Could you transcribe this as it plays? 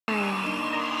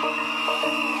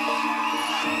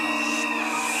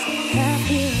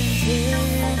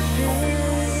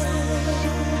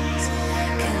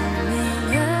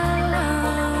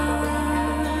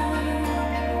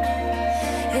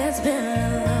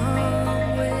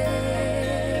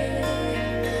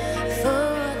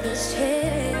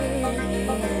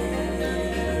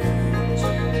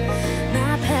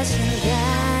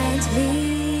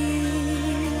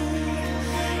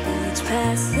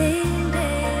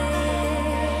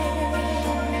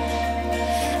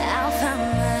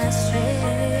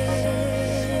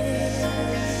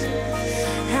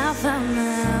found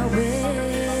my way.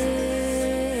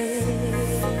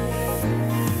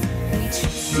 We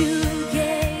choose to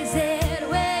gaze at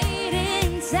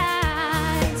waiting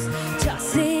tides,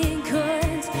 tossing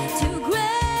currents to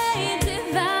great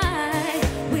divide.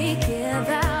 We give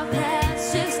our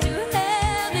past just to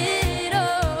have it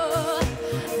all,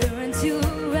 learn to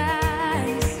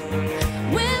rise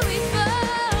when we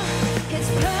fall. It's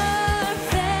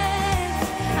perfect.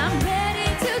 I'm ready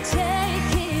to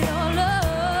take it all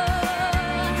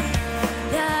on.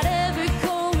 Got every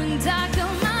going dark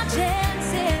on my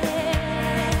chances.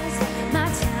 My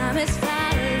time is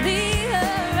finally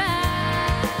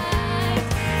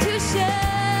arrived to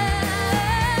shine.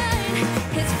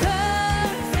 It's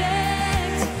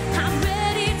perfect. I'm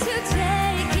ready to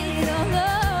take it all on.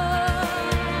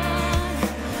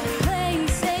 Playing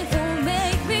safe won't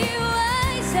make me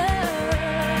wiser.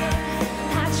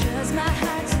 I trust my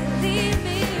heart to lead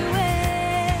me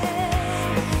where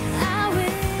I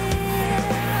will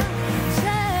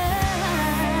shine.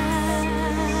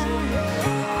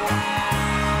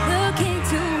 Looking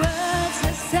towards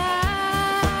the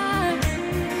stars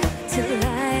to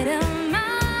light up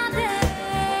my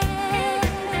day.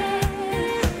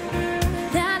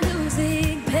 Not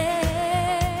losing pace.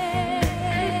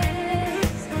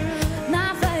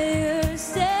 My fire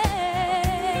stays.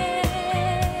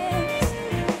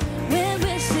 When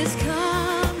wishes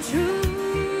come true,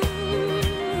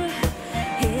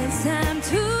 it's time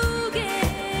to give.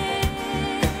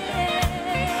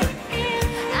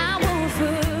 I won't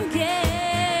forget.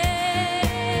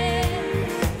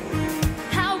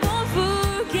 I won't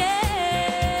forget.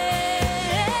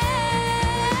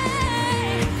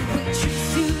 We choose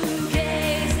to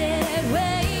gaze at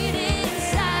waiting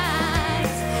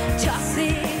sights,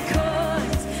 tossing